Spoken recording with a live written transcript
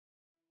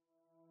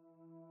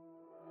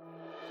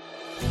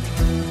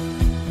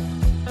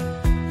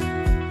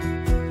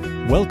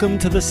Welcome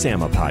to the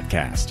SAMA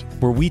Podcast,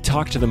 where we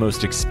talk to the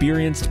most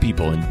experienced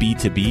people in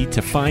B2B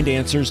to find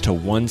answers to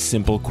one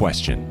simple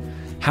question.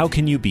 How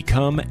can you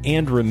become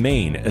and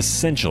remain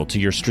essential to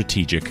your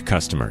strategic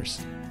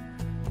customers?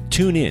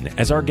 Tune in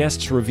as our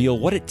guests reveal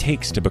what it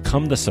takes to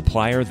become the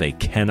supplier they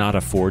cannot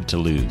afford to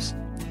lose.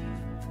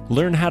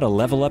 Learn how to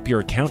level up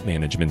your account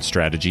management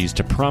strategies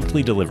to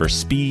promptly deliver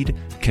speed,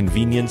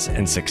 convenience,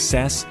 and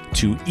success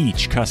to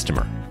each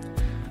customer.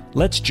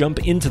 Let's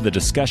jump into the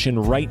discussion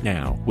right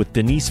now with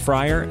Denise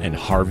Fryer and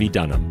Harvey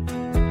Dunham.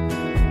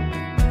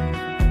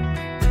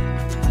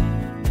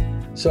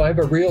 So I have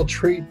a real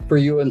treat for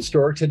you in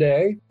store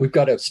today. We've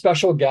got a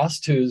special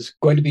guest who's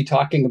going to be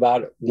talking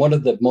about one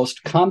of the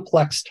most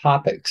complex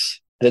topics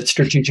that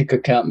strategic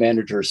account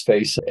managers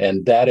face,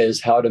 and that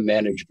is how to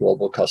manage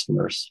global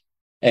customers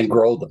and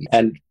grow them.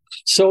 And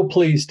so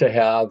pleased to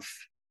have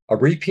a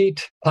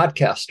repeat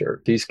podcaster.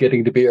 He's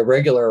getting to be a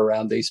regular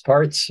around these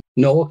parts.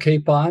 Noel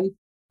Capon,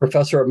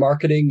 professor of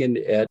marketing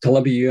at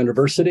Columbia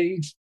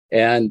University,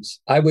 and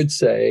I would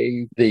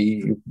say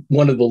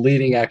one of the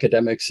leading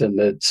academics in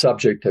the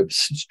subject of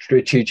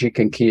strategic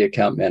and key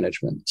account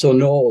management. So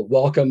Noel,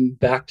 welcome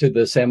back to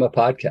the SAMA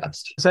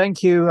podcast.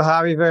 Thank you,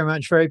 Harvey, very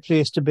much. Very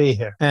pleased to be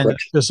here and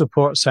to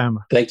support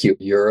SAMA. Thank you.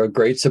 You're a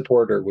great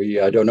supporter.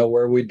 I don't know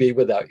where we'd be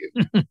without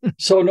you.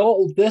 So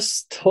Noel,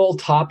 this whole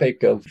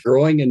topic of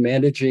growing and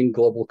managing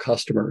global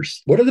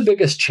customers, what are the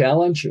biggest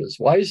challenges?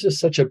 Why is this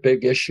such a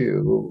big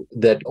issue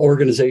that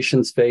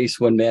organizations face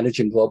when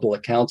managing global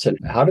accounts, and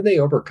how do they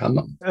overcome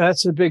them?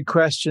 That's a big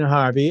question,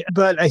 Harvey.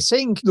 But I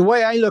think the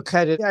way I look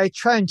at it, I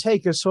try and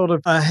take a sort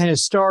of a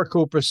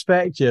historical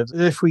perspective.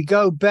 If we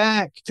go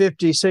back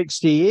 50,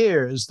 60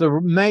 years, the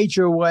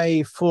major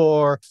way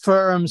for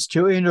firms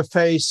to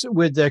interface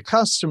with their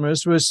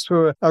customers was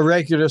through a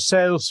regular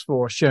sales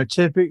force,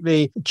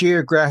 typically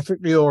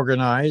geographically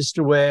organized,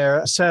 where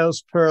a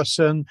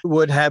salesperson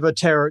would have a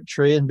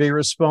territory and be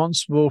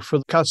responsible for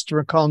the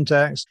customer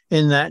contacts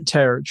in that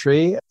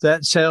territory.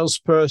 That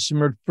salesperson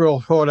would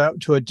report up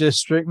to a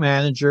district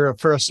manager, a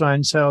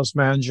first-line sales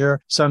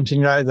manager,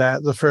 something like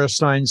that. The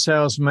first-line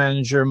sales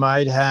manager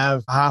might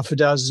have half a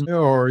dozen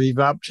or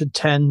even up to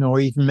 10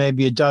 or even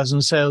maybe a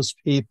dozen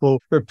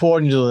salespeople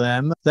reporting to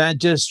them. That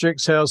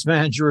district sales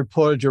manager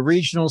reported to a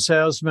regional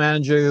sales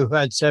manager who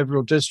had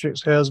several district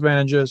sales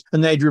managers,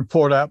 and they'd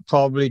report up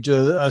probably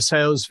to a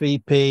sales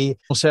VP,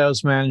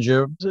 sales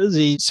manager.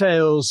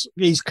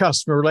 These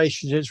customer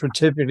relationships were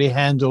typically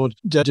handled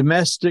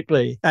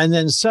domestically. And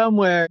then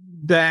somewhere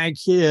back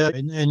here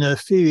in a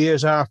few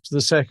years after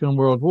the Second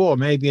World War,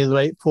 maybe in the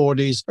late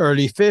 40s,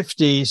 early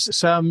 50s,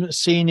 some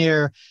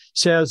senior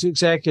sales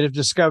executive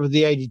discovered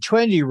the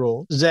 80-20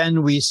 rule.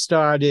 Then we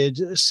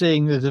started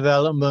seeing the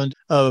development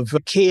of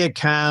key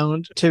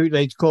account, typically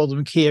they call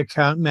them key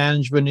account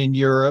management in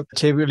Europe,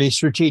 typically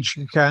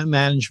strategic account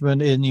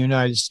management in the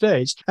United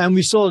States. And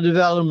we saw the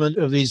development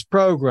of these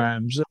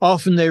programs.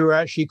 Often they were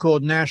actually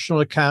called national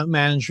account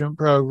management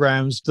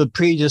programs. The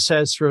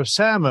predecessor of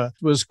SAMA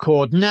was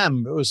called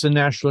NAM. It was the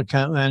National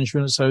Account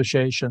Management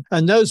Association.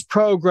 And those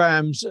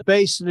programs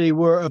basically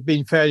have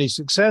been fairly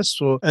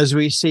successful, as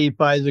we see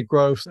by the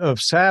growth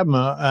of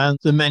SAMA and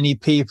the many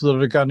people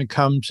that are going to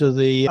come to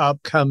the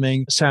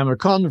upcoming SAMA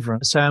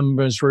conference.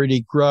 SAMA has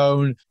really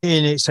grown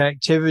in its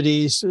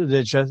activities,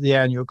 the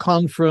annual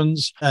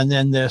conference, and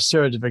then their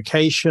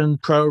certification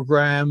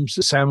programs.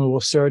 SAMA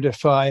will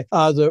certify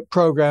other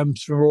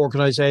programs from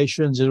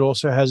organizations. It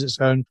also has its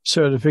own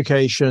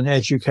certification,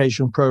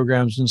 education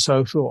programs, and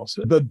so forth.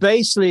 But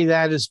basically,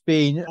 that has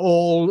been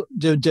all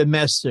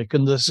domestic,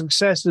 and the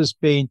success has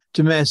been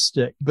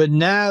domestic. But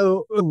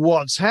now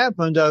what's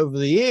happened over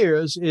the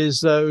years is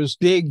those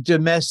big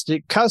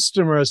domestic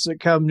customers that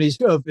companies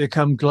have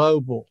become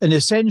global. And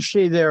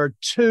essentially,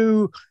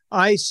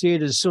 I see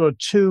it as sort of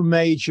two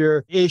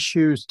major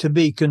issues to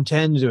be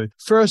contended with.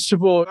 First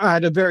of all, I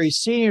had a very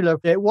senior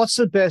look at what's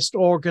the best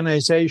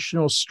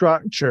organizational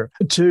structure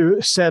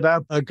to set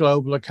up a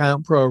global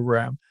account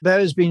program. That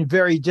has been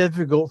very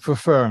difficult for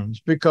firms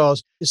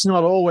because it's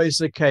not always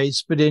the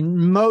case, but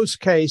in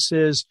most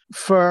cases,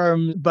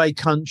 firm by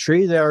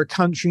country, there are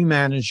country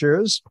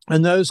managers,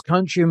 and those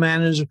country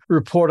managers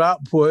report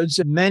upwards.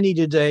 Many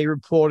today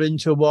report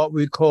into what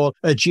we call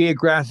a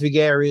geographic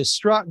area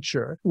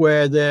structure,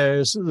 where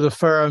the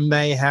firm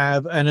may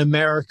have an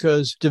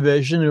Americas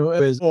division who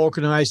is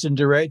organized and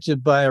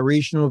directed by a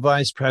regional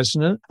vice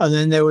president. And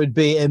then there would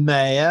be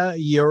EMEA,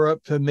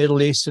 Europe,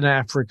 Middle East, and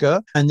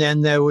Africa. And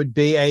then there would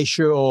be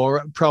Asia,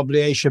 or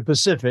probably Asia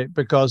Pacific,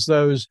 because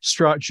those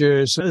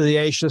structures, the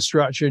Asia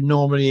structure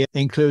normally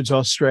includes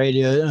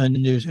Australia and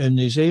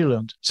New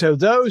Zealand. So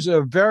those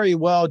are very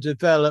well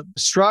developed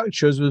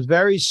structures with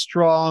very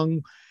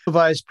strong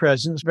vice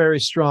presidents, very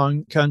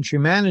strong country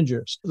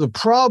managers. The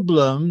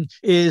problem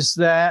is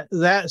that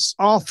that's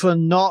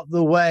often not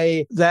the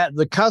way that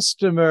the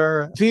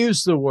customer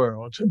views the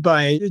world.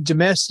 By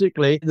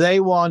domestically, they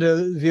want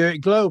to view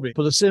it globally.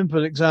 But a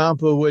simple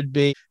example would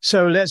be,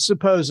 so let's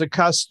suppose a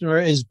customer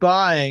is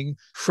buying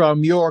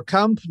from your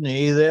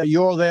company, that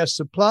you're their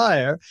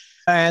supplier,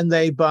 and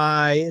they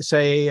buy,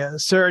 say,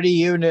 30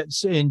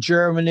 units in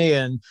Germany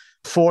and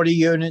 40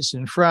 units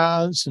in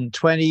France and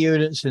 20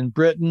 units in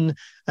Britain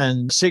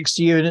and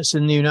 60 units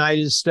in the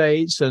United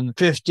States and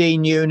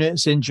 15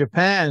 units in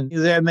Japan.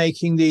 They're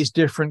making these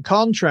different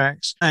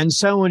contracts. And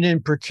someone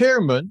in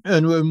procurement,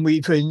 and when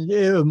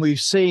we've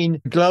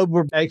seen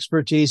global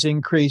expertise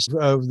increase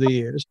over the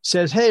years,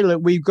 says, hey,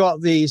 look, we've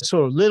got these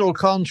sort of little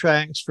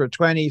contracts for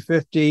 20,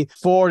 50,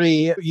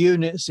 40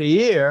 units a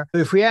year.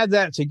 If we add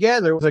that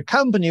together, the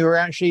company, we're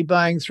actually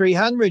buying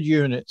 300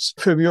 units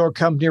from your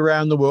company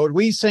around the world.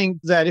 We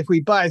think that if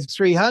we buy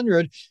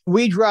 300,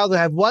 we'd rather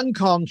have one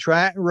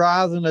contract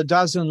rather than a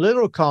dozen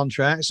little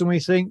contracts. And we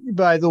think,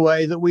 by the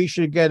way, that we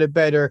should get a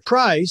better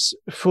price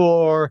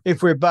for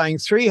if we're buying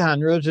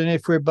 300 and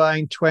if we're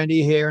buying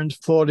 20 here and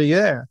 40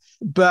 there.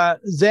 But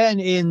then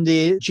in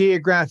the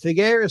geographic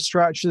area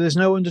structure, there's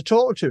no one to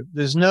talk to.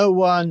 There's no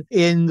one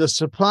in the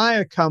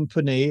supplier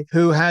company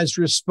who has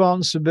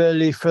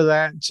responsibility for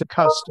that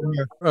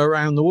customer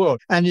around the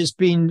world. And it's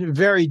been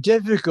very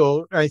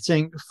difficult, I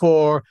think,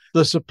 for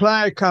the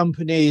supplier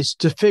companies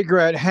to figure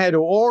out how to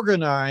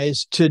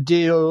organize to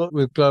deal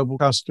with global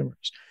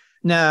customers.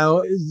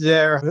 Now,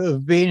 there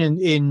have been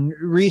in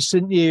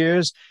recent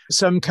years,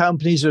 some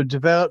companies have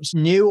developed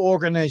new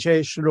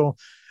organizational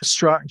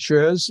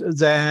structures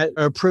that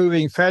are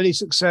proving fairly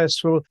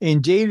successful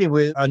in dealing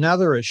with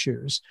other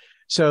issues.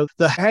 So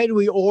how do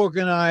we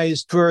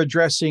organize for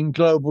addressing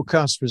global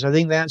customers? I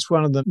think that's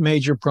one of the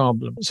major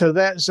problems. So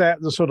that's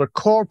at the sort of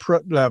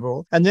corporate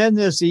level. And then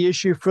there's the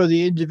issue for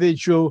the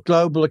individual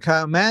global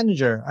account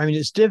manager. I mean,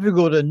 it's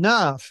difficult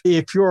enough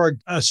if you're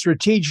a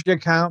strategic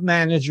account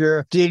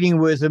manager dealing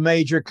with a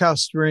major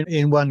customer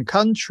in one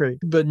country.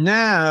 But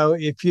now,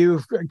 if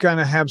you're going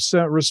to have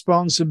some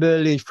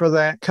responsibility for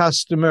that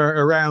customer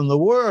around the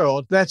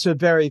world, that's a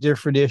very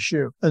different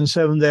issue. And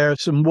so there are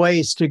some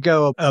ways to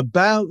go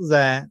about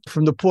that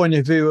from the point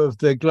of view of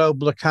the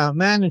global account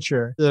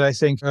manager that I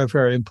think are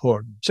very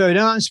important. So in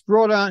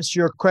broad answer to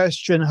your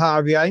question,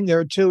 Harvey, I think there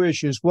are two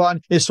issues.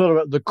 One is sort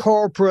of at the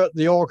corporate,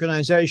 the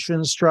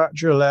organization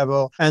structure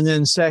level, and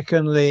then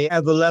secondly,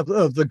 at the level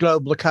of the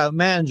global account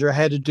manager,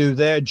 how to do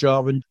their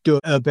job and do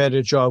a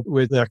better job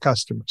with their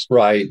customers.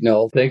 Right.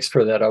 No, thanks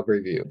for that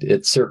overview.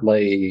 It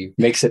certainly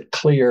makes it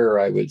clear,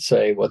 I would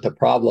say, what the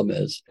problem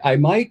is. I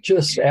might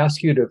just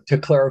ask you to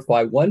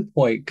clarify one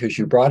point, because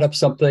you brought up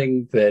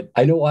something that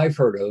I know I've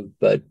heard of,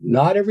 but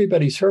not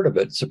everybody's heard of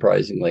it,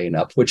 surprisingly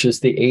enough, which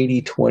is the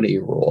 80-20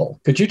 rule.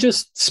 Could you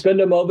just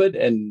spend a moment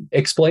and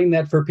explain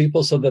that for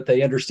people so that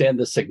they understand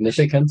the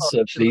significance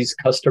of these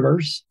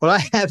customers? Well,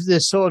 I have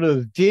this sort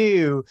of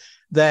view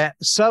that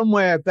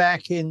somewhere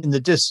back in the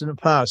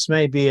distant past,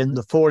 maybe in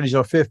the 40s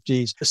or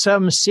 50s,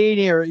 some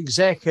senior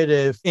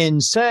executive in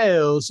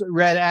sales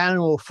read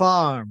Animal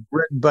Farm,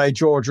 written by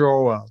George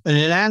Orwell. And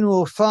in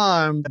Animal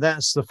Farm,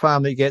 that's the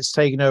farm that gets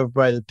taken over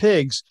by the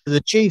pigs. The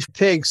chief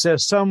pig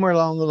says somewhere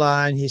along the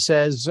line, he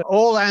says,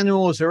 all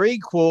animals are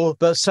equal,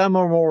 but some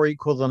are more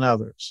equal than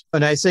others.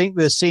 And I think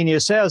the senior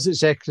sales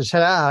executive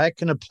said, I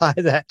can apply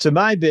that to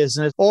my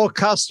business. All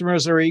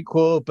customers are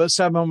equal, but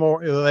some are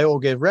more, they all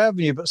get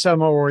revenue, but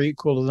some are more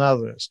equal than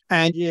others.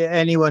 And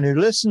anyone who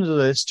listens to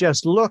this,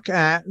 just look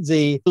at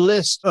the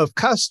list of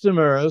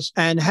customers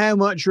and how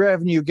much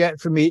revenue you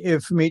get from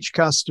each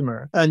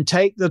customer, and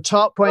take the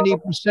top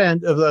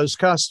 20% of those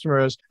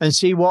customers and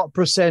see what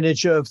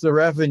percentage of the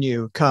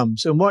revenue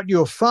comes. And what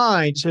you'll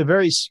find is a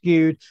very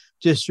skewed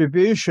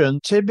distribution.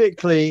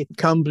 Typically,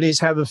 companies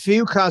have a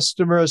few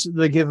customers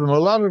that give them a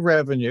lot of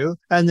revenue,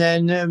 and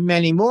then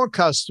many more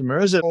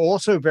customers that are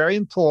also very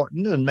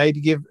important and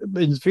maybe give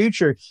in the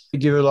future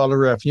give a lot of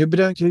revenue, but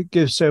don't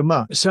give so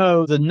much.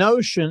 So the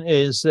notion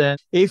is that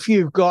if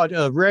you've got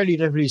a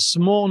relatively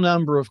small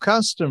number of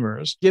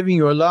customers giving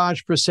you a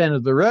large percent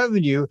of the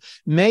revenue,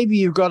 maybe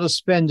you've got to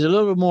spend a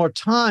little more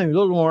time, a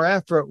little more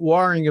effort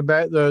worrying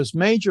about those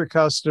major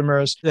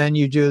customers than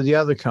you do the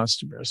other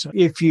customers.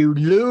 If you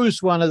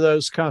lose one of those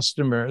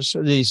customers,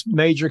 these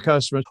major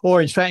customers, or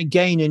in fact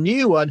gain a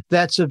new one,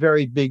 that's a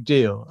very big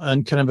deal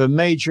and kind of a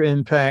major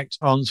impact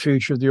on the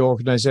future of the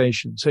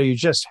organization. So you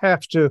just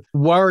have to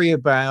worry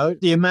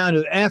about the amount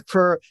of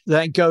effort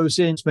that goes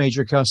into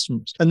major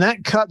customers. And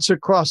that cuts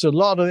across a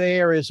lot of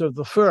areas of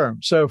the firm.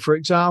 So for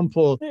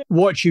example,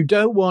 what you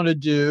don't want to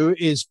do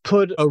is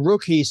put a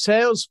rookie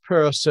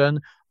salesperson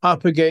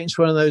up against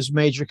one of those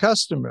major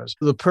customers.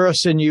 The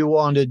person you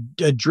want to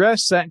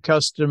address that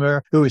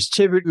customer, who is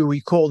typically,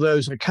 we call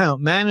those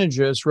account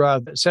managers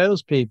rather than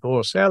salespeople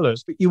or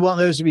sellers. You want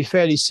those to be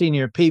fairly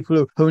senior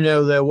people who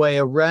know their way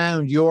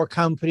around your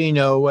company,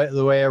 know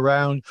the way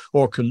around,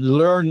 or can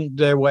learn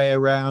their way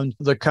around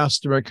the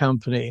customer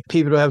company.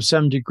 People who have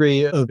some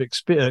degree of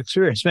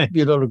experience,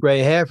 maybe a lot of gray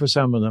hair for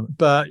some of them,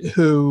 but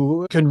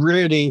who can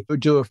really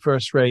do a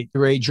first-rate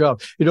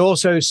job. It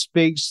also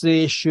speaks to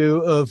the issue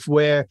of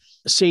where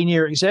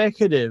senior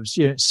executives,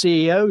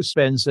 CEOs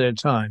spends their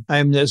time.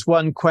 There's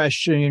one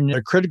question,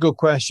 a critical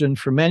question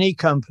for many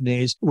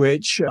companies,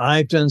 which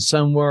I've done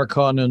some work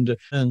on,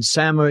 and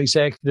SAMO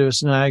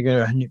executives and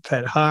in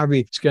fact,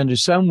 Harvey is going to do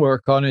some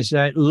work on, is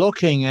that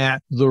looking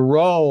at the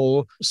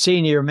role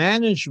senior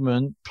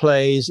management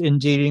plays in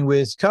dealing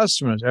with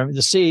customers.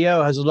 The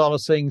CEO has a lot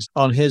of things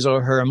on his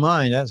or her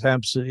mind, that's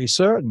absolutely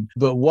certain.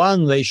 But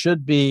one they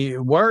should be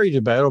worried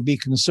about or be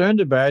concerned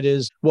about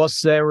is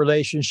what's their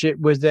relationship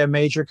with their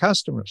major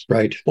customers.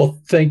 Right. Well,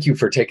 thank you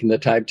for taking the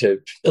time to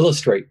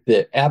illustrate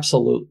the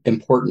absolute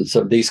importance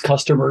of these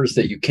customers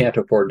that you can't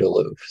afford to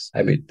lose.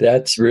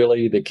 That's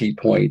really the key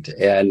point.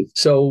 And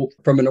so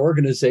from an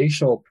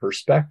organizational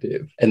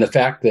perspective, and the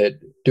fact that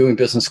doing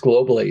business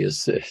globally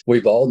is,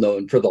 we've all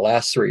known for the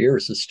last 3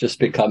 years, it's just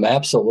become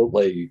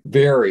absolutely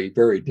very,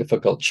 very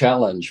difficult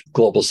challenge.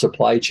 Global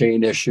supply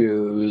chain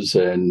issues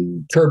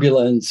and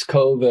turbulence,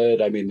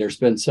 COVID. There's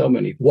been so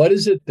many. What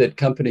is it that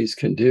companies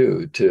can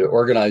do to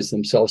organize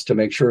themselves to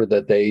make sure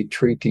that they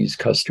treat these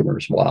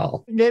customers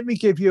well? Let me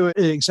give you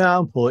an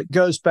example. It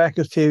goes back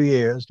a few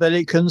years, but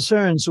it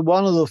concerns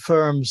one of the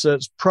firms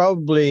that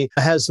probably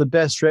has the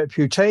best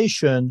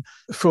reputation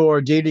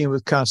for dealing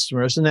with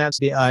customers, and that's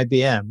the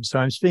IBM. So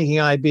I'm speaking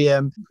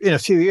IBM a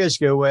few years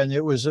ago when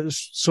it was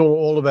sort of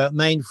all about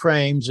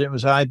mainframes. It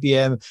was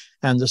IBM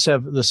and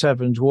the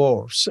seven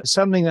dwarfs,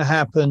 something that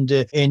happened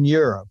in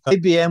Europe.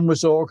 IBM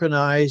was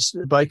organized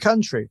by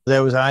country.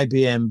 There was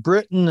IBM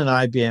Britain and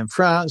IBM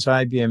France,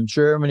 IBM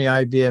Germany,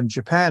 IBM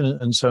Japan,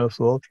 and so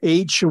forth,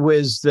 each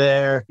with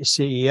their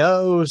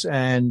CEOs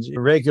and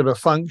regular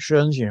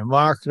functions,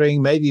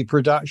 marketing, maybe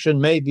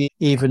production, maybe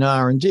even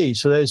R&D.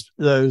 So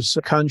those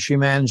country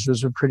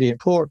managers were pretty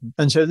important.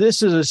 And so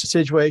this is a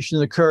situation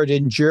that occurred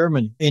in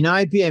Germany. In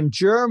IBM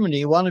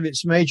Germany, one of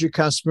its major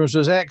customers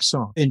was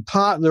Exxon. In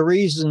part, the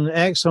reason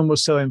Exxon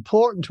was so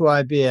important to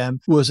IBM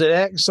was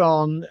that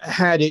Exxon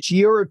had its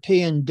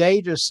European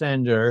data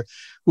center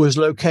was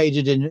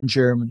located in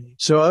Germany.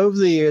 So over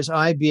the years,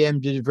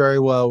 IBM did very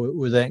well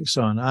with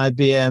Exxon.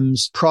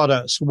 IBM's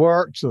products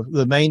worked,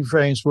 the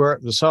mainframes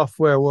worked, the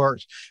software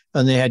worked,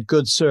 and they had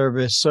good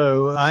service.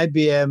 So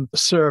IBM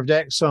served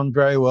Exxon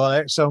very well.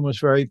 Exxon was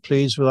very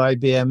pleased with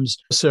IBM's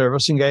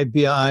service and gave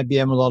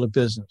IBM a lot of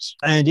business.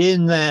 And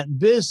in that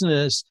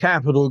business,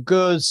 capital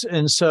goods,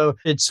 and so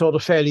it's sort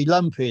of fairly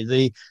lumpy.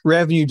 The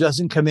revenue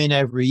doesn't come in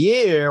every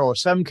year, or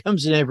some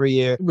comes in every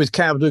year. With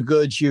capital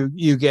goods,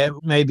 you get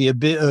maybe a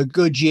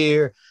good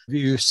year,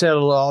 you sell a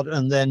lot,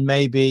 and then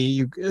maybe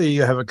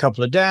you have a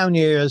couple of down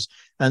years,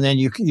 and then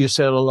you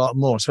sell a lot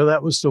more. So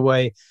that was the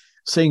way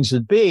things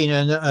had been.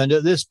 And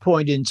at this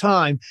point in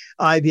time,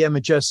 IBM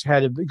had just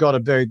got a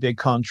very big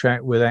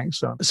contract with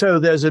Exxon. So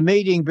there's a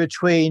meeting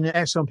between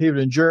Exxon people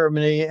in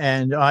Germany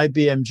and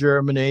IBM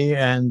Germany,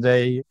 and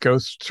they go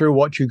through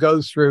what you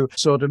go through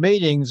sort of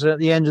meetings. At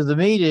the end of the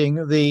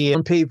meeting,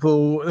 the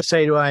people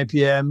say to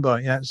IBM,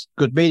 "Well, yeah, it's a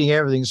good meeting,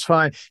 everything's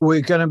fine. But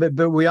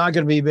we are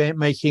going to be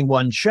making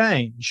one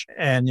change."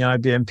 And the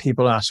IBM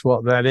people ask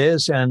what that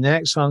is. And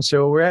Exxon said,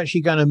 "Well, we're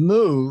actually going to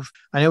move.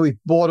 I know we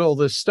bought all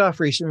this stuff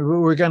recently,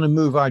 but we're going to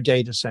move our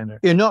data center.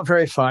 You're not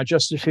very far,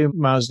 just a few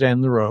miles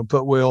down the road,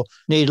 but we'll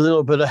need a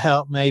little bit of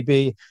help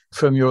maybe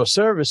from your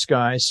service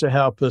guys to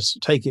help us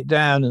take it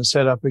down and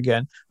set up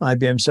again."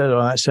 IBM said, "Oh,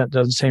 that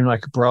doesn't seem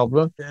like a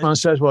problem." And I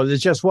said, "Well,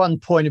 there's just one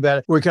point about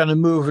it. We're going to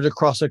move it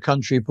across a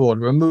country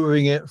border. We're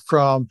moving it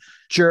from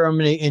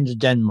Germany into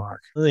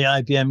Denmark." The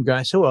IBM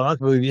guy said, "Well,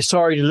 we'd be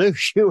sorry to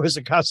lose you as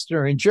a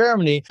customer in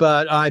Germany,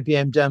 but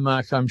IBM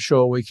Denmark, I'm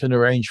sure we can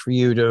arrange for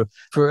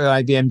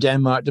IBM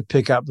Denmark to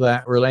pick up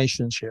that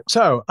relationship."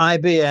 So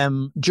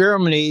IBM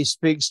Germany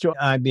speaks to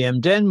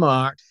IBM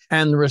Denmark,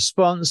 and the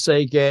response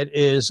they get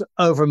is,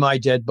 "Over my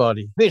dead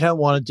body. We don't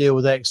want to deal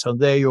with Exxon.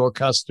 They're your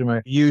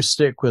customer. You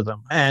stick with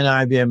them." And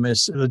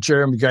the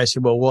German guy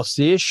said, "Well, what's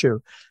the issue?"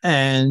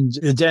 And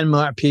the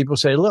Denmark people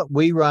say, "Look,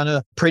 we run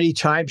a pretty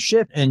tight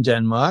ship in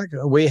Denmark.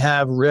 We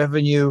have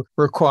revenue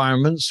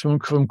requirements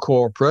from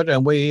corporate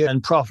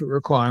and profit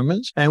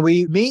requirements, and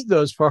we meet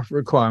those profit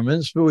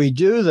requirements, but we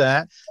do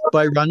that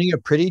by running a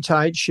pretty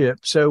tight ship.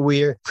 So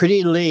we're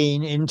pretty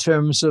lean in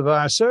terms of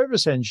our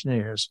service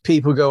engineers.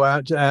 People go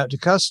out to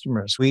customers.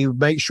 customers. We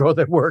make sure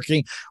they're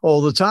working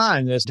all the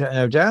time. There's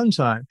no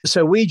downtime.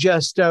 So we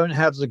just don't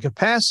have the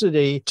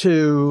capacity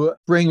to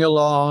bring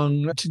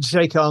along, to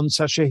take on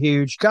such a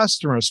huge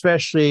customer,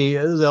 especially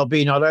there'll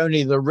be not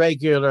only the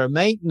regular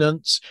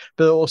maintenance,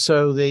 but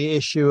also the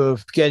issue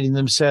of getting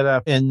them set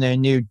up in their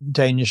new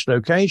Danish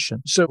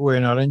location. So we're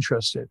not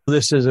interested.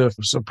 This is a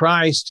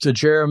surprise to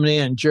Germany,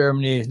 and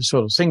Germany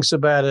sort of thinks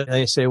about it.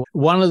 They say,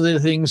 one of the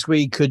things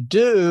we could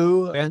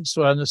do, and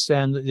so I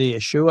understand the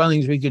issue, one of the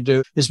things we could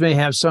do is maybe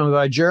have some of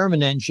our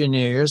German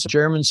engineers,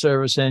 German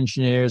service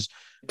engineers,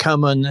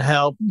 come and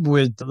help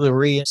with the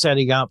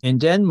resetting up in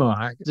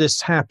Denmark.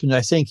 This happened,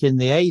 I think, in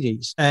the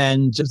 80s.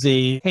 And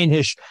the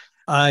Danish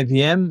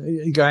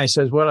IBM guy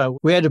says, well,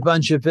 we had a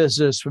bunch of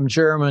visitors from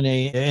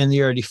Germany in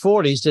the early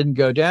 40s, didn't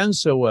go down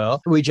so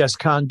well. We just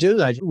can't do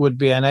that. Would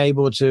be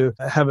unable to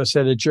have a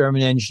set of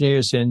German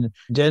engineers in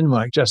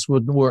Denmark, just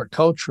wouldn't work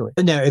culturally.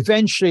 Now,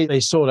 eventually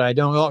they sorted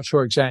out, I'm not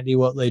sure exactly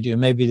what they do.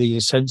 Maybe they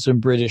sent some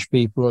British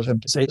people or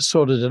something. They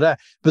sorted it out.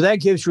 But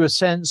that gives you a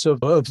sense of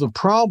the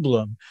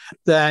problem,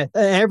 that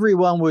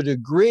everyone would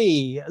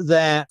agree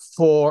that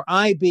for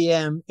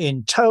IBM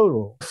in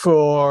total,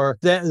 for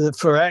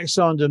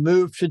Exxon to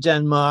move to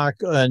Denmark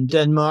and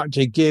Denmark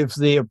to give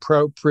the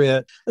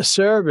appropriate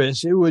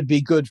service, it would be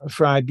good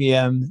for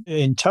IBM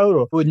in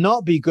total. It would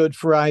not be good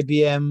for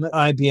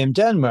IBM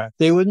Denmark.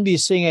 They wouldn't be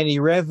seeing any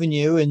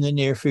revenue in the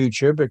near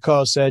future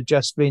because there had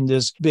just been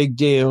this big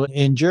deal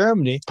in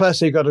Germany. Plus,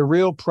 they got a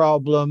real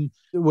problem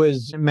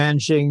with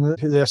managing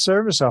their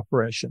service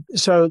operation.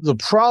 So the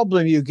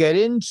problem you get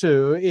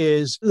into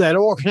is that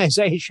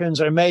organizations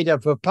are made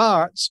up of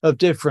parts, of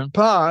different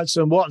parts,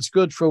 and what's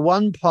good for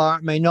one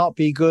part may not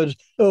be good,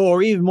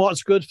 or even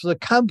what's good for the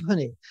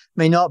company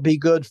may not be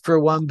good for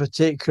one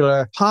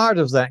particular part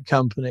of that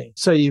company.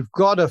 So you've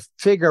got to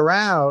figure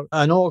out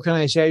an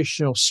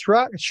organizational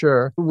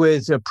structure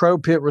with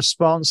appropriate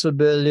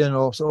responsibility and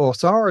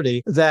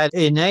authority that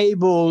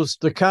enables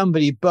the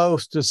company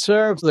both to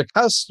serve the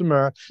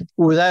customer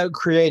without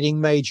creating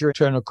major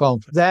internal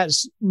conflict.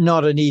 That's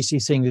not an easy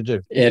thing to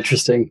do.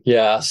 Interesting.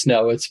 Yes.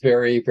 No, it's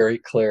very, very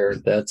clear.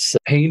 That's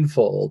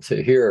painful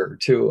to hear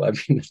too. I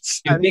mean,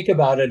 you think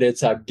about it,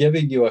 it's I'm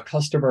giving you a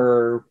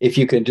customer, if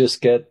you can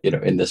just get,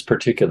 in this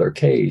particular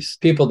case,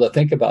 people to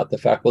think about the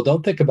fact, well,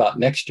 don't think about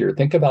next year,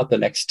 think about the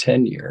next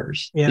 10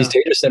 years. Yeah. These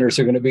data centers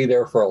are going to be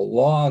there for a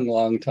long,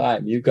 long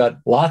time. You've got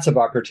lots of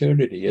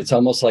opportunity. It's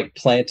almost like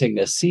planting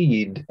a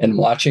seed and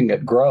watching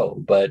it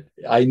grow. But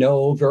I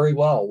know very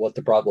well what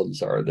the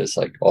problems are. There's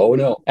like, oh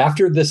no,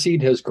 after the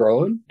seed has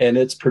grown and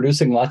it's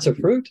producing lots of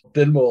fruit,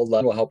 then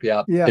we'll help you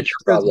out. Yeah. It's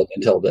your problem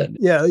until then.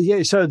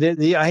 Yeah. So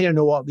I don't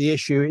know what the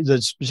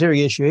specific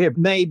issue here.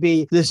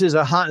 Maybe this is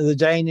the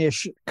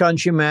Danish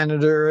country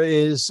manager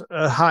is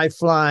a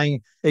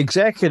high-flying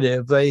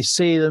executive. They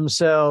see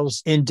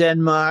themselves in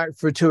Denmark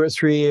for 2 or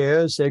 3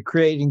 years. They're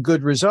creating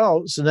good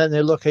results, and then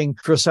they're looking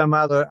for some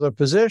other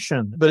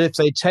position. But if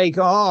they take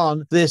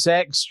on this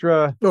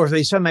extra, or if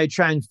they somehow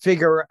try and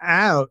figure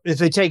out, if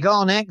they take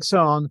on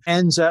Exxon,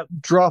 ends up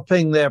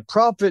dropping their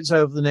profits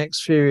over the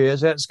next few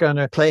years, that's going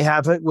to play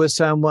havoc with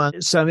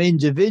some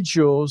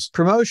individual's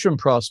promotion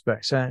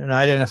prospects. And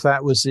I don't know if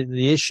that was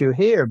the issue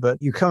here, but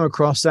you come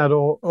across that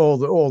all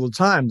the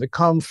time. The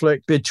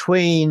conflict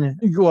between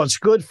what's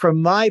good for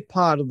my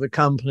part of the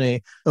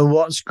company and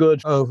what's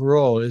good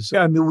overall is,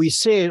 we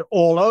see it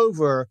all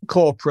over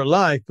corporate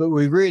life, but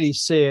we really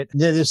see it in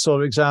this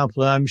sort of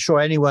example. And I'm sure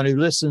anyone who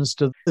listens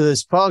to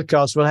this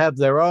podcast will have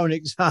their own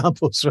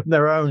examples from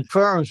their own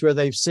firms where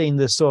they've seen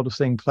this sort of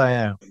thing play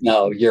out.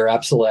 No, you're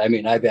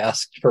absolutely, I've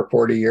asked for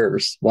 40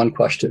 years one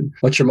question: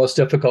 what's your most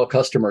difficult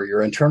customer,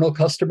 your internal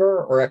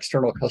customer or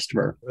external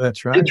customer?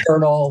 That's right.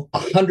 Internal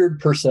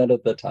 100%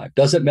 of the time.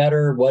 Doesn't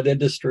matter what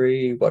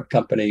industry, what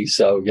company.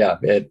 So yeah,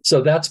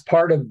 so that's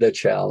part of the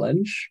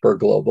challenge for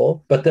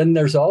global. But then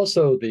there's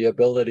also the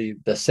ability,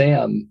 the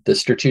SAM, the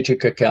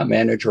strategic account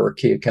manager or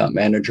key account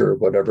manager,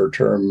 whatever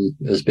term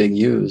is being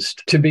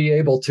used, to be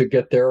able to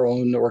get their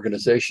own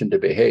organization to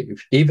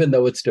behave, even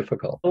though it's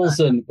difficult.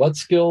 And what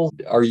skill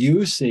are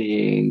you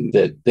seeing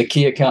that the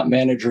key account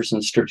managers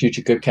and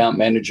strategic account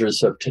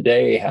managers of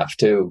today have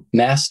to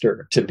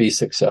master to be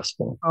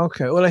successful?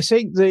 Okay. Well, I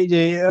think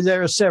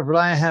there are several.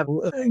 I have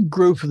a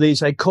group of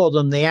these. I call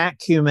them the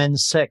Acumen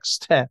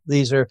Sextet.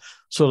 These are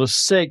sort of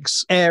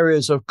 6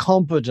 areas of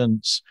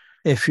competence,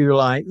 if you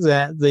like,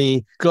 that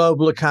the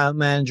global account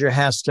manager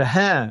has to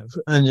have.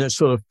 And just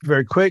sort of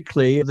very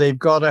quickly, they've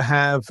got to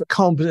have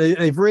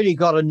they've really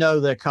got to know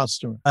their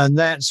customer. And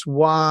that's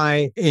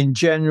why, in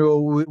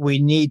general, we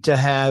need to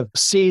have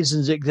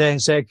seasoned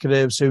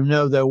executives who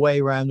know their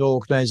way around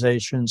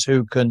organizations,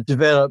 who can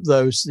develop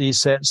these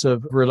sets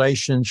of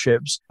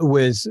relationships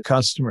with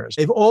customers.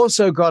 They've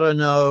also got to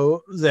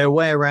know their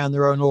way around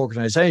their own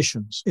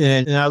organizations.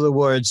 In other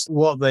words,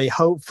 what they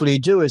hopefully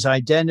do is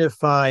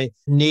identify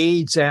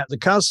needs at the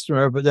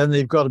customer, but then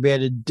they've got to be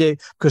able to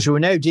dig, because we're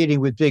now dealing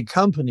with big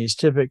companies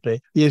typically.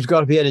 You've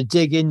got to be able to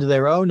dig into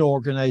their own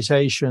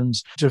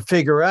organizations to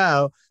figure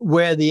out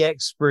where the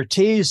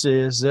expertise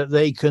is that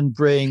they can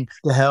bring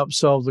to help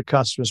solve the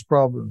customer's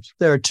problems.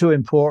 There are two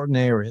important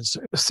areas.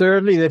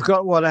 Thirdly, they've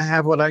got what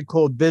I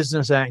call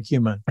business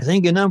acumen. I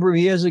think a number of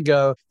years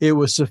ago, it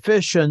was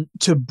sufficient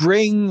to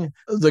bring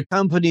the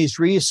company's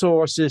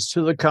resources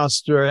to the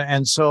customer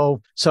and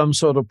solve some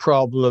sort of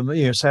problem,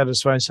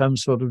 satisfy some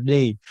sort of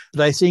need.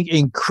 But I think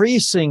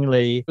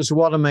increasingly we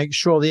want to make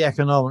sure the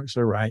economics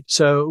are right.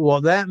 So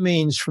what that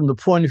means from the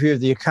point of view of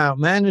the account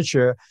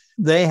manager,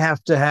 they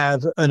have to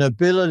have an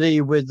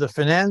ability with the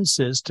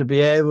finances to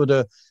be able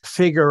to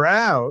figure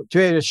out, to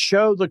be able to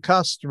show the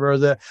customer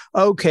that,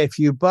 okay, if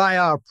you buy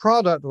our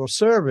product or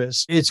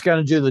service, it's going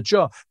to do the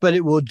job, but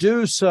it will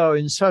do so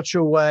in such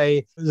a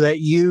way that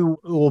you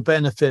will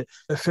benefit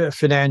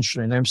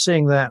financially. And I'm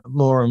seeing that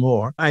more and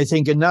more. I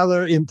think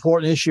another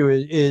important issue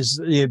is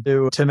the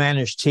ability to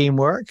manage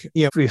teamwork.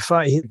 If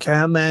the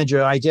account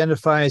manager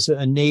identifies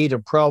a need, a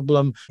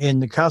problem in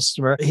the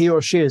customer, he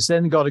or she has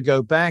then got to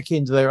go back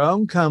into their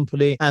own company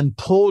and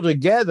pull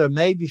together,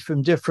 maybe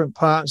from different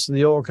parts of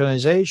the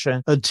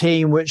organization, a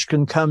team which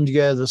can come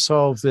together,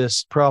 solve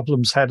this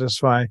problem,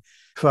 satisfy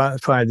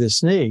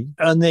this need.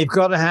 And they've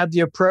got to have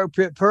the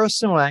appropriate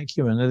personal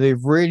acumen. And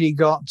they've really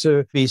got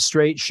to be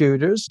straight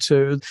shooters.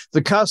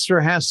 The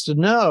customer has to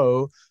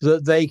know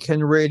that they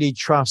can really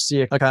trust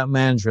the account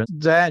manager.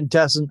 That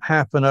doesn't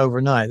happen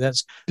overnight.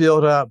 That's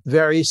built up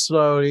very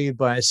slowly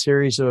by a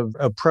series of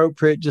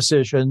appropriate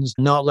decisions,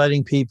 not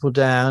letting people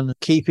down,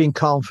 keeping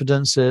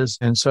confidences,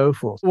 and so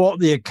forth. What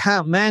the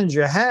account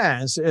manager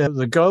has,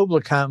 the global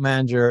account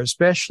manager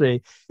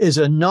especially, is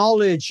a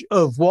knowledge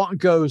of what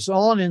goes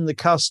on in the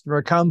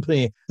customer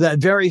company that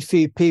very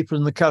few people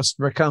in the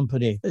customer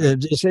company.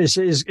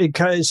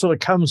 It sort of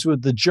comes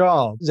with the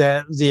job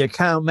that the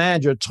account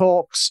manager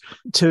talks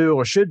to,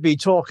 or should be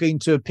talking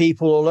to,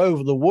 people all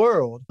over the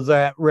world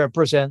that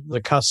represent the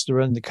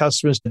customer, and the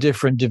customer's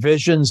different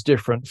divisions,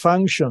 different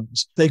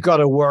functions. They've got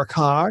to work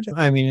hard.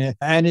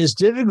 And it's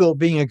difficult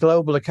being a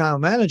global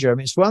account manager.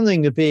 It's one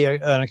thing to be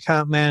an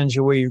account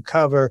manager where you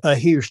cover a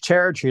huge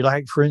territory,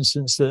 like, for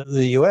instance,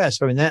 the US.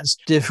 That's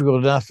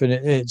difficult enough in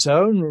its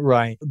own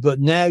right.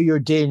 But now you're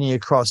dealing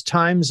across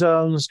time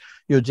zones,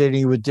 you're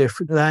dealing with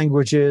different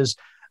languages,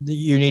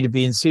 you need to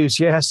be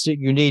enthusiastic,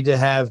 you need to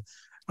have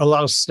a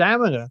lot of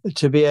stamina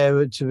to be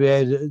able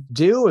to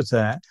deal with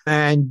that.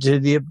 And to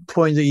the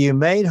point that you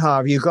made,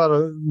 Harvey, you've got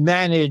to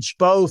manage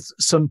both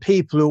some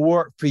people who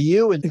work for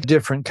you in a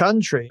different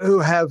country who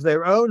have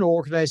their own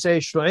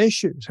organizational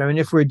issues.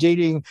 If we're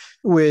dealing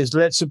with,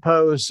 let's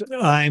suppose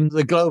I'm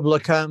the global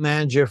account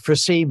manager for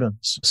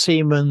Siemens.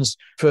 Siemens,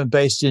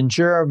 based in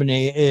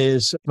Germany,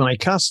 is my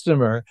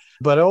customer,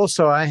 but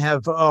also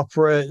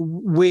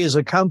we as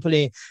a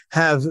company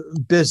have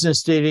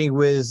business dealing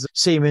with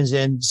Siemens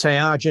in, say,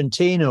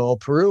 Argentina or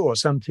Peru or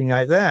something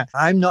like that.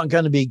 I'm not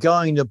going to be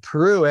going to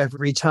Peru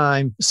every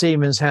time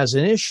Siemens has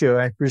an issue.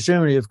 I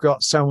presumably have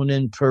got someone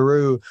in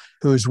Peru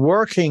who's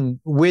working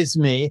with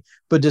me,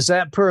 but does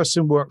that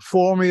person work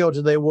for me, or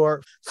do they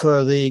work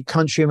for the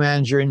country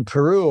manager in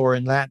Peru or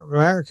in Latin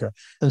America?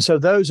 And so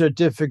those are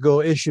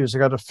difficult issues.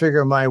 I've got to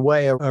figure my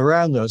way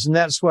around those. And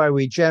that's why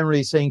we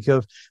generally think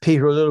of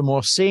people a little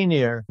more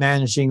senior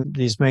managing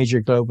these major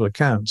global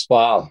accounts.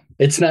 Wow.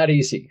 It's not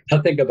easy. I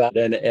think about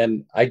it.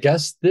 And I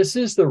guess this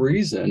is the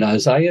reason,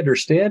 as I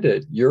understand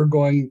it, you're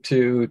going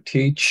to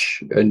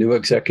teach a new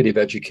executive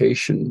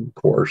education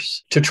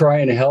course to try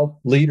and help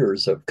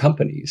leaders of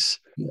companies.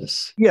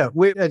 This. Yeah,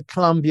 we at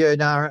Columbia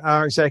in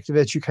our executive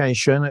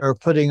education are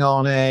putting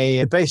on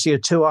basically a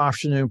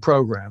 2-afternoon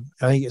program.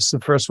 I think it's the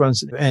first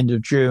one's at the end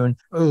of June,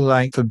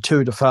 like from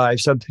 2 to 5,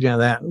 something like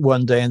that,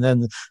 one day, and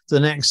then the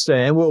next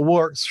day. And we'll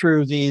work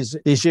through these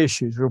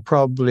issues.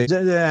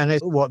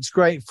 What's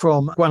great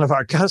from one of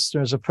our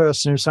customers, a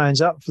person who signs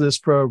up for this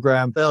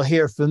program, they'll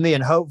hear from me,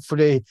 and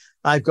hopefully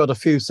I've got a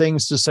few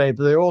things to say,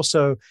 but they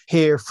also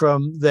hear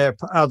from their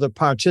other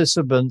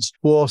participants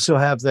who also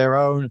have their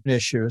own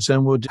issues,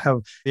 and would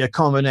have a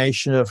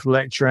combination of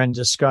lecture and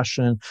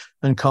discussion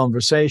and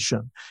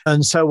conversation.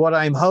 And so what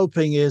I'm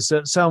hoping is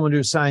that someone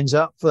who signs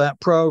up for that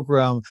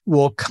program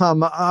will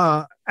come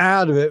out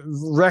of it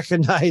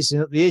recognizing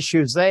that the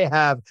issues they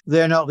have,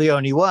 they're not the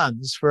only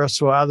ones.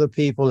 First of all, other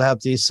people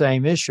have these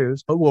same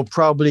issues, but we'll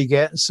probably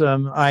get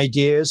some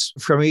ideas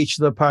from each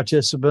of the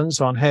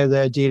participants on how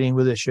they're dealing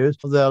with issues.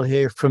 They'll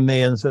hear from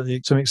me and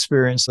some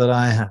experience that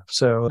I have.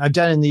 So I've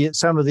done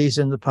some of these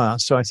in the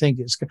past, so I think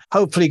it's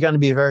hopefully going to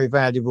be very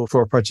valuable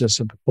for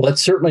participants. Well,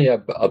 it's certainly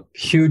a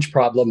huge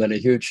problem and a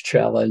huge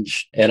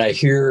challenge, and I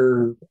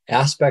hear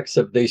aspects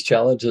of these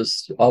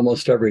challenges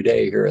almost every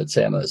day here at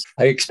SAMAS.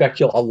 I expect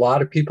a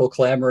lot of people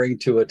clamoring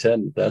to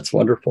attend. That's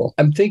wonderful.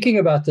 I'm thinking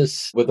about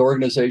this with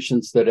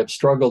organizations that have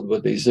struggled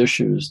with these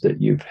issues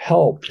that you've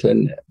helped.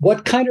 And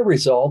what kind of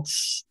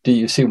results do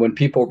you see when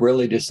people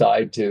really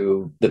decide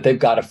that they've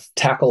got to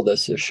tackle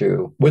this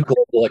issue with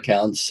global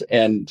accounts?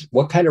 And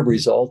what kind of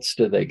results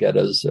do they get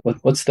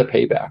what's the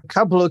payback? A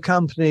couple of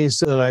companies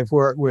that I've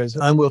worked with,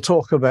 and we'll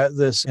talk about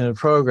this in a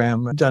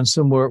program, I've done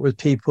some work with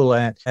people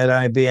at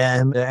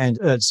IBM and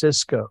at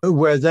Cisco,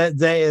 where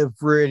they have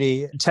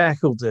really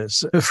tackled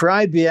this. For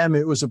IBM,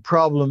 it was a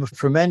problem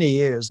for many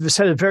years. This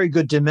had a very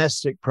good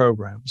domestic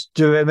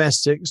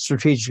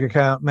strategic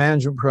account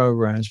management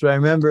programs. But I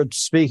remember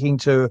speaking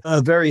to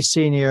a very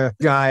senior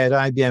guy at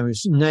IBM,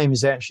 whose name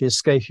is actually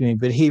escaping me,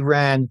 but he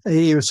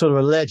was sort of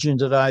a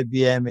legend at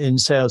IBM in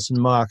sales and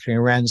marketing,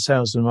 ran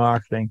sales and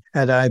marketing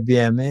at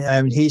IBM.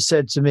 And he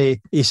said to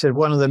me,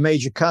 one of the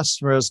major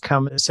customers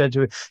said to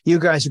me, you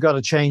guys have got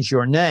to change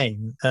your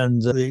name.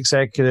 And the IBM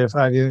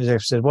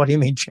executive said, what do you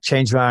mean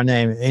change our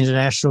name?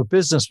 International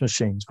Business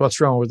Machines. What's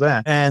wrong with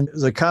that? And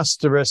the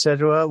customer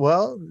said,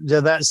 well,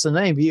 that's the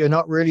name, but you're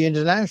not really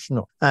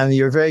international. And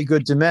you're very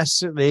good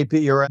domestically,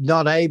 but you're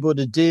not able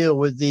to deal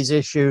with these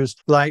issues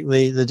like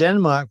the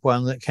Denmark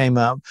one that came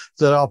up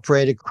that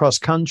operate across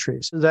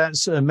countries.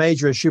 That's a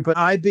major issue. But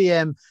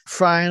IBM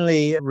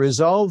finally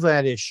resolved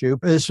that issue.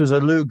 This was a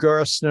Lou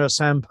Gerstner,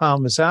 Sam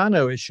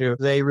Palmisano issue.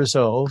 They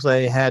resolved.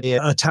 They had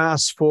a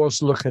task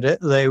force look at it.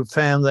 They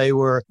found they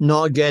were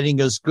not getting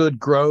as good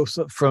growth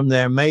from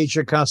their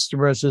major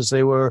customers as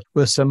they were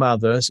with some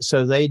others.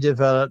 So they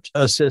developed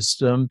a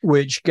system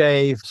which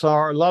gave a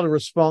lot of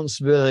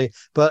responsibility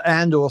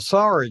and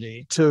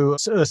authority to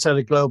a set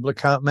of global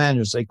account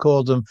managers. They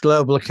called them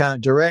global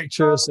account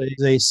directors.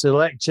 They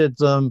selected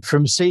them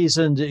from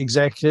seasoned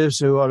executives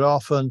who had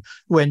often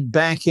went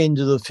back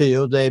into the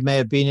field. They may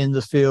have been in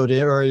the field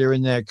earlier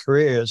in their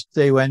careers.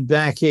 They went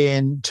back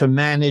in to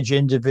manage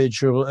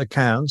individual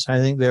accounts. I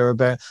think there were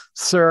about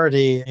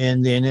 30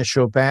 in the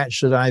initial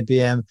batch that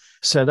IBM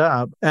set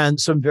up, and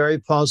some very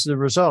positive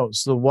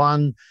results. The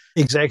one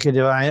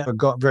executive I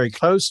got very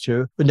close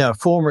to,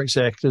 former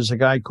executive, is a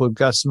guy called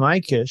Gus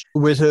Mikish,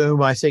 with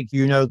whom I think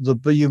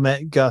you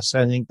met Gus,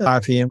 I think,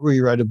 Harvey, and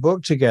we wrote a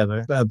book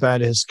together about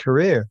his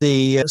career.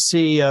 The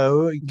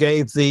CEO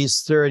gave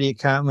these 30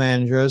 account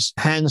managers,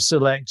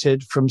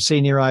 hand-selected from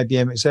senior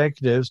IBM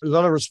executives, a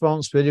lot of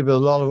responsibility, but a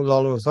lot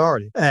of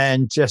authority.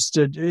 And just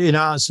in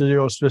answer to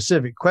your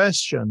specific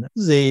question,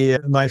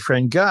 my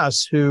friend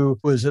Gus, who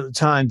was at the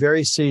time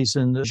very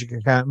seasoned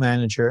account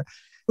manager,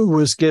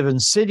 was given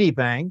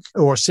Citibank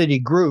or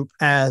Citigroup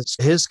as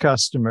his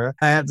customer.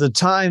 At the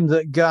time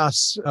that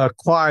Gus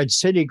acquired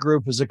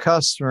Citigroup as a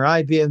customer,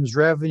 IBM's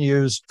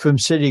revenues from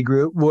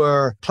Citigroup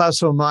were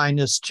plus or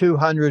minus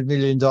 $200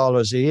 million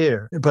a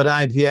year. But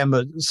IBM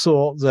had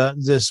thought that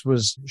this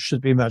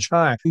should be much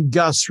higher.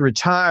 Gus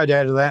retired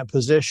out of that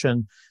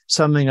position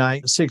something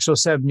like 6 or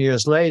 7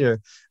 years later.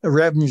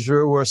 Revenues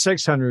were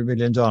 $600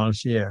 million a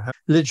year.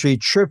 Literally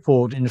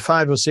tripled in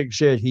 5 or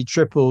 6 years. He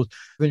tripled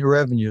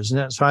revenues.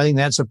 And I think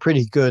that's a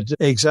pretty good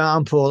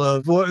example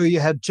of what you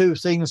have two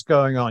things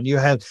going on. You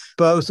have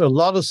both a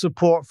lot of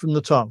support from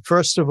the top.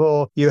 First of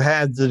all, you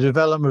had the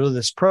development of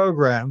this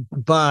program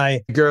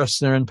by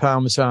Gerstner and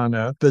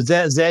Palmisano, but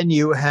then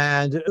you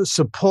had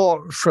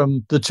support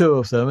from the two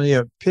of them.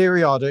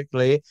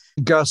 Periodically,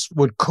 Gus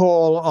would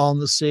call on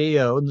the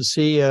CEO, and the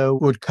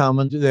CEO would come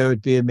and there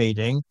would be a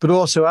meeting, but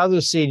also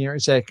other senior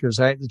executives,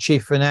 like the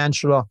chief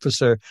financial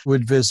officer,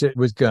 would visit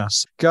with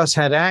Gus. Gus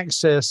had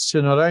access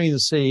to not only the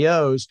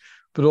CEOs,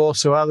 but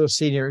also other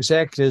senior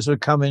executives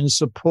would come in and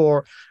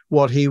support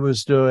what he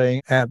was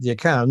doing at the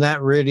account. And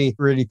that really,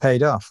 really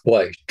paid off.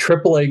 Boy,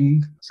 triple.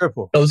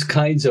 Those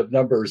kinds of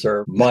numbers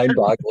are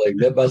mind-boggling.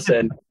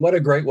 What a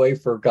great way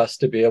for Gus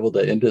to be able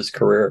to end his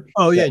career.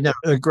 Oh, yeah,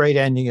 a great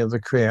ending of the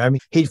career. I mean,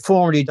 he'd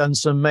formerly done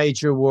some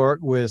major work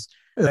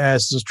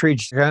as the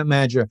strategic account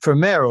manager for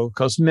Merrill,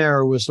 because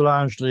Merrill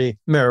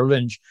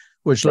Lynch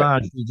was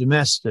largely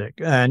domestic.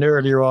 And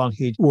earlier on,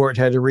 he worked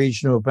at a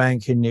regional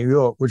bank in New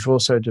York, which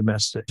was also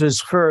domestic.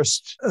 His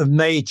first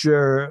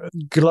major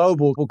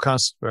global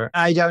customer.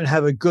 I don't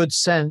have a good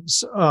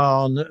sense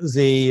on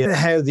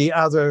how the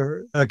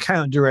other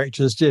account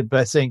directors did,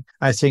 but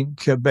I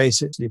think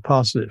basically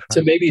positive.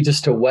 So maybe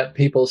just to whet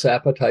people's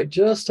appetite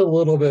just a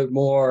little bit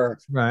more.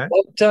 Right.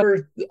 What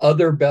are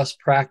other best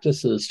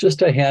practices?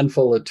 Just a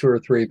handful of 2 or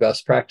 3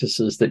 best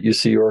practices that you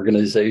see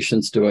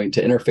organizations doing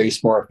to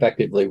interface more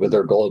effectively with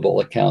their global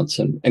accounts,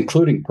 and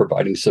including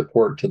providing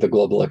support to the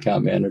global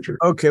account manager.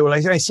 Okay, well,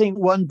 I think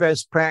one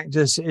best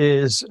practice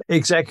is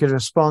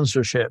executive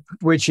sponsorship,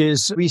 which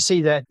is, we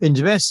see that in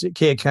domestic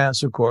key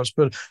accounts, of course,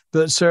 but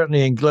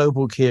certainly in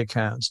global key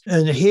accounts.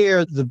 And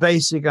here, the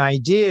basic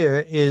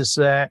idea is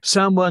that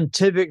someone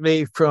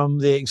typically from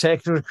the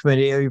executive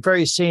committee, a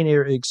very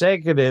senior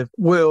executive,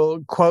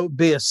 will, quote,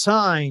 be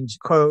assigned,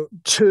 quote,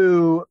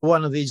 to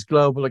one of these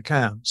global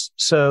accounts.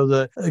 So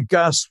that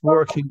Gus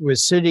working with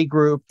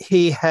Citigroup,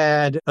 he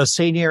had a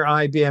senior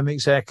IBM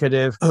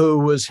executive who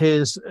was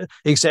his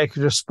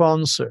executive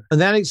sponsor.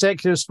 And that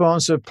executive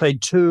sponsor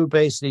played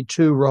basically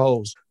two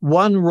roles.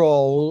 One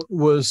role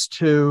was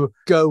to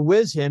go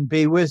with him,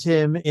 be with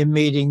him in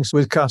meetings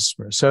with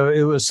customers. So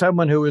it was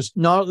someone who was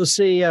not at the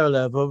CEO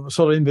level,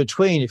 sort of in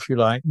between, if you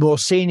like, more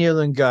senior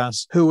than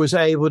Gus, who was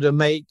able to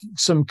make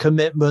some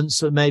commitments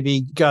that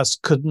maybe Gus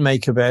couldn't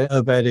make about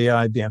the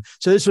IBM.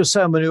 So this was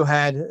someone who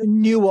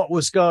knew what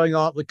was going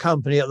on at the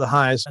company at the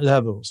highest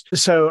levels.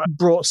 So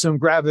brought some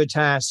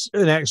gravitas,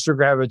 an extra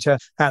gravitas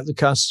at the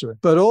customer,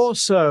 but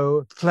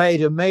also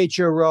played a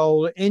major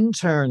role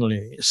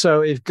internally.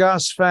 So if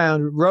Gus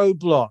found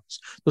roadblocks,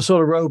 the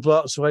sort of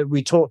roadblocks like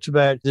we talked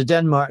about the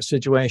Denmark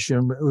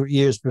situation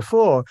years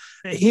before,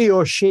 he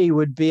or she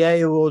would be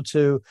able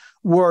to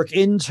work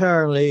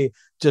internally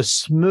to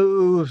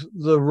smooth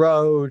the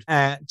road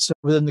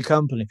within the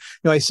company.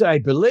 Now, I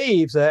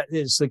believe that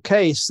it's the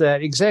case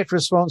that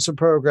executive sponsor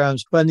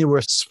programs, when they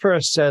were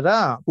first set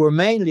up, were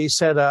mainly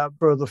set up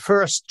for the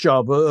first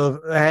job of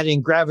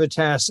adding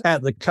gravitas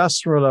at the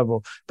customer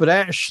level, but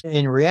actually,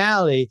 in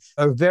reality,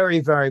 are very,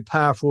 very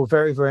powerful,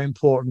 very, very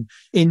important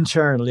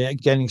internally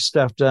at getting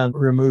stuff done,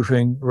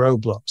 removing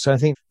roadblocks. I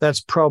think that's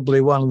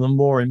probably one of the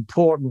more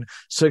important,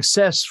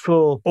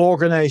 successful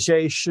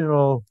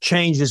organizational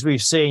changes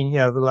we've seen,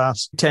 the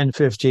last 10,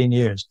 15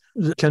 years.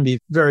 It can be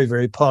very,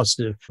 very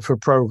positive for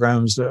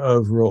programs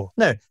overall.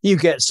 Now, you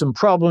get some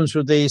problems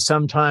with these.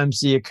 Sometimes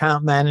the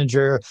account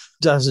manager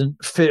doesn't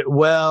fit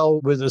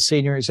well with the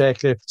senior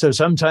executive. So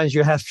sometimes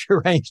you have to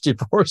arrange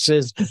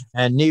divorces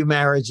and new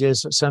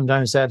marriages.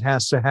 Sometimes that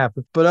has to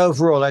happen. But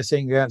overall, I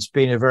think that's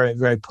been a very,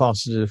 very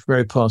positive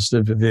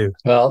view.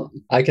 Well,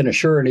 I can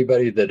assure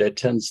anybody that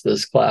attends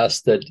this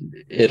class that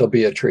it'll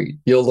be a treat.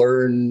 You'll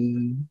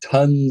learn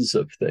tons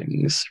of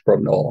things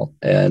from Noel,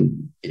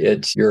 and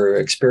it's your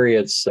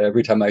experience.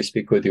 Every time I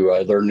speak with you, I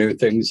learn new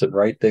things and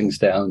write things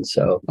down.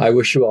 So I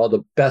wish you all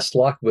the best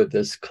luck with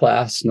this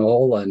class,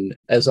 Noel. And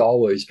as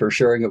always, for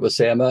sharing it with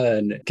Sama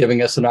and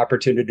giving us an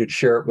opportunity to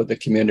share it with the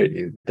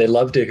community. They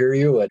love to hear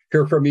you and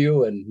hear from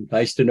you, and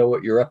nice to know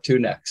what you're up to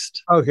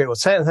next. Okay, well,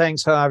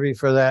 thanks, Harvey,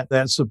 for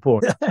that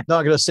support.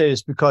 Not going to say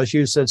this because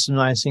you said some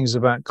nice things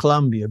about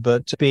Columbia,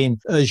 but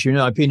as you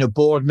know, I've been a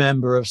board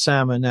member of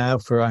SAMA now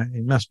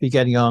it must be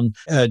getting on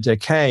a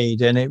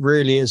decade, and it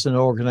really is an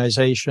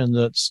organization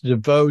that's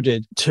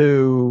devoted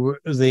to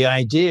the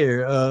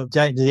idea of the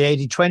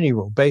 80-20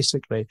 rule,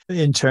 basically,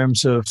 in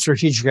terms of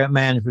strategic account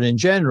management in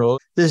general.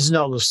 This is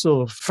not the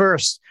sort of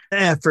first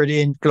effort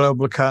in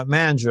global account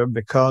management,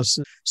 because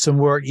some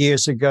work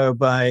years ago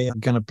by, I'm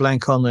going to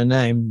blank on the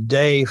name,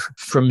 Dave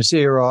from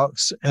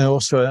Xerox, and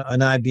also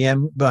an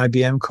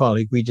IBM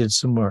colleague, we did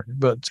some work.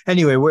 But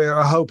anyway,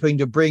 we're hoping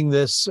to bring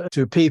this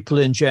to people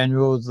in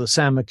general, the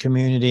SAMA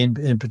community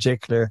in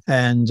particular,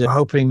 and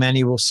hoping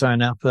many will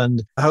sign up,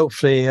 and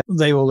hopefully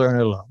they will learn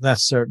a lot.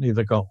 That's certainly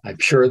the goal. I'm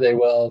sure they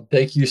will.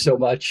 Thank you so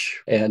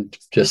much. And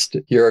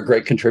you're a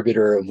great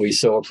contributor, and we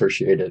so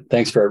appreciate it.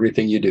 Thanks for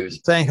everything you do.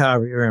 Thank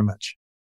Harvey very much.